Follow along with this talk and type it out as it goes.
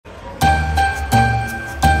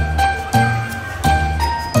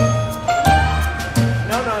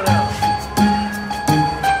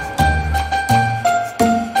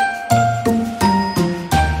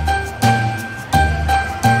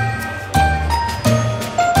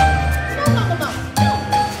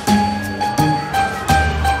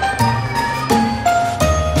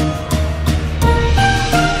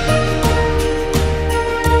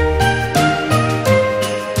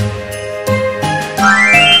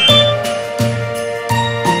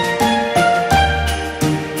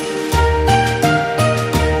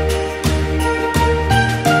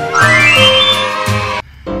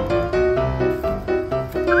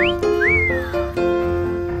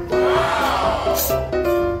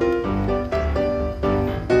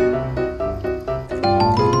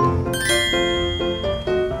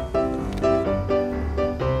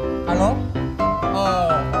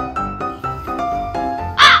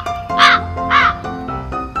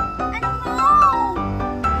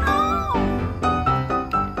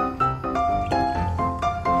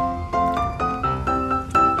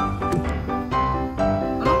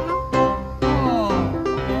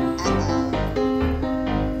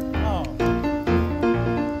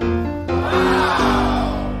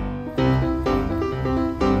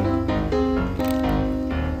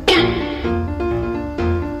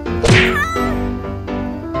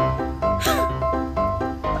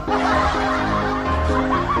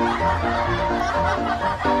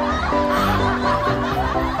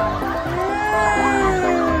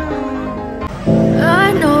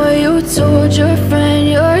told your friend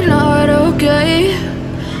you're not okay,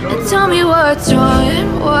 and tell me what's wrong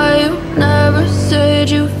and why you never said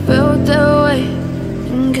you felt that way.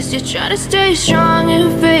 Guess you're trying to stay strong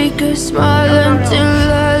and fake a smile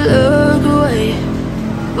until I look away.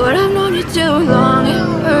 But I've known you too long,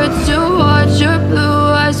 it hurts to watch your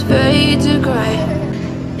blue eyes fade to gray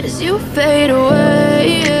as you fade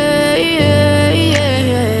away.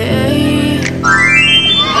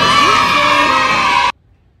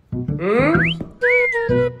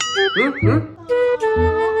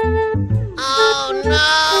 Oh no!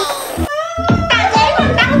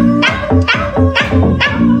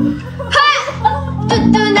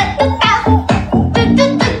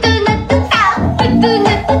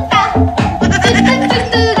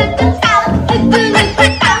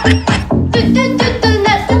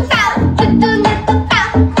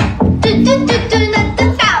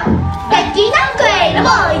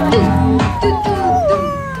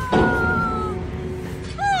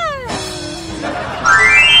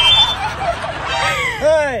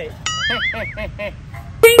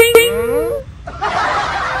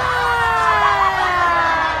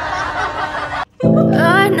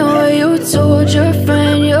 I know you told your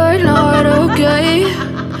friend you're not okay,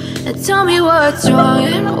 and tell me what's wrong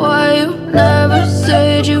and why you never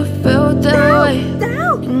said you felt that way.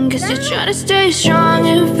 Guess you're trying to stay strong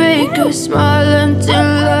and fake a smile until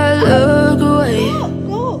I look away.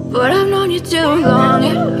 But I've known you too long,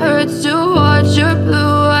 it hurts to watch your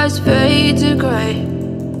blue eyes fade to gray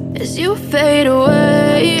as you fade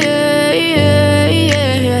away.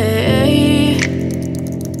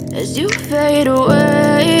 As you fade away.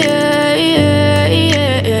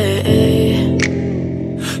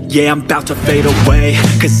 Yeah, I'm about to fade away,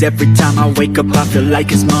 cause every time I wake up I feel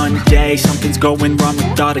like it's Monday. Something's going wrong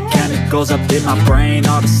with all the chemicals up in my brain.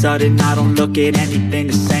 All of a sudden I don't look at anything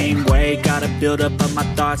the same way. Got a buildup of my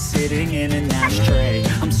thoughts sitting in an ashtray.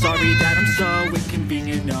 I'm sorry that I'm so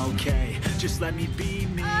inconvenient, okay. Just let me be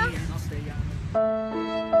me and I'll stay out.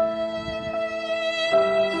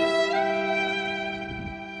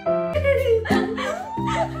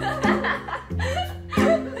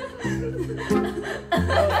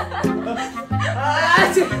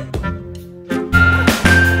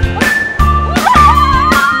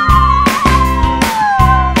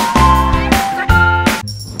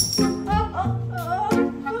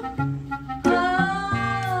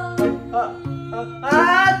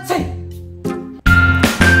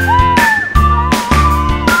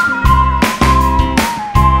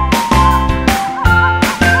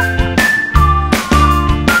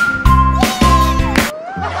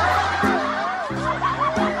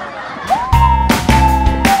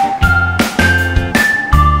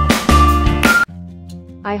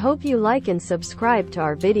 I hope you like and subscribe to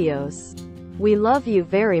our videos. We love you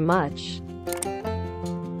very much.